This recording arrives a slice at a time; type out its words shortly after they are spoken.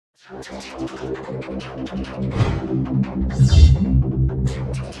Hello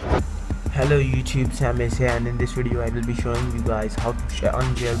YouTube, Sam is here, and in this video I will be showing you guys how to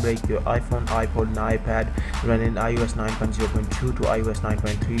unjailbreak your iPhone, iPod and iPad running iOS 9.0.2 to iOS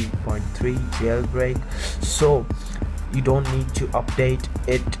 9.3.3 jailbreak. So you don't need to update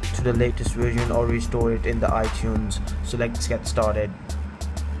it to the latest version or restore it in the iTunes. So let's get started.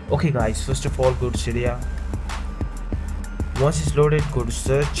 Okay guys, first of all go to Cydia. Once it's loaded, go to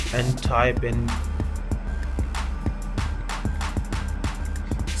search and type in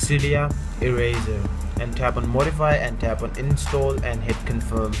Cydia eraser and tap on modify and tap on install and hit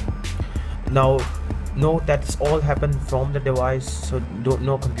confirm. Now note that it's all happened from the device, so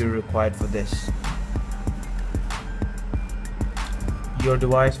no computer required for this. Your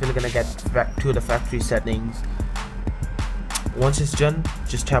device will gonna get back to the factory settings. Once it's done,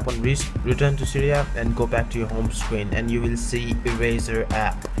 just tap on return to Cydia and go back to your home screen, and you will see eraser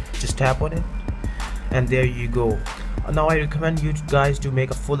app. Just tap on it and there you go. Now I recommend you guys to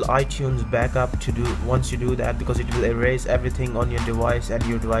make a full iTunes backup once you do that, because it will erase everything on your device and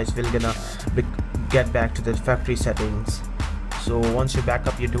your device will gonna get back to the factory settings. So once you back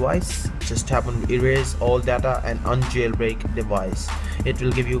up your device, just tap on erase all data and unjailbreak device. It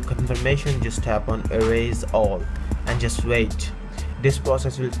will give you confirmation. Just tap on erase all and just wait. This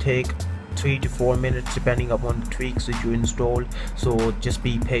process will take 3 to 4 minutes depending upon the tweaks that you installed, so just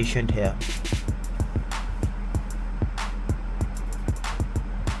be patient here.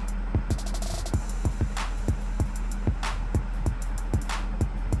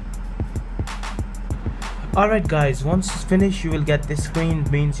 Alright guys, once it's finished you will get this screen.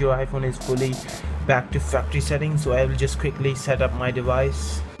 It means your iPhone is fully back to factory settings. So I will just quickly set up my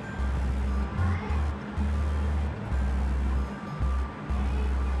device.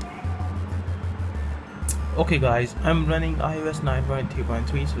 Okay guys, I'm running iOS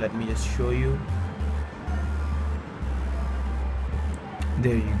 9.3.3, so let me just show you.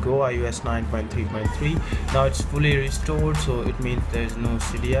 There you go, iOS 9.3.3. now it's fully restored, so it means there is no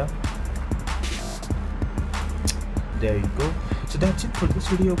Cydia. There you go. So that's it for this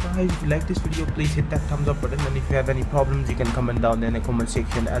video guys. If you like this video, please hit that thumbs up button, and if you have any problems you can comment down in the comment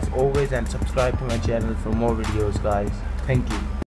section as always, and subscribe to my channel for more videos guys. Thank you.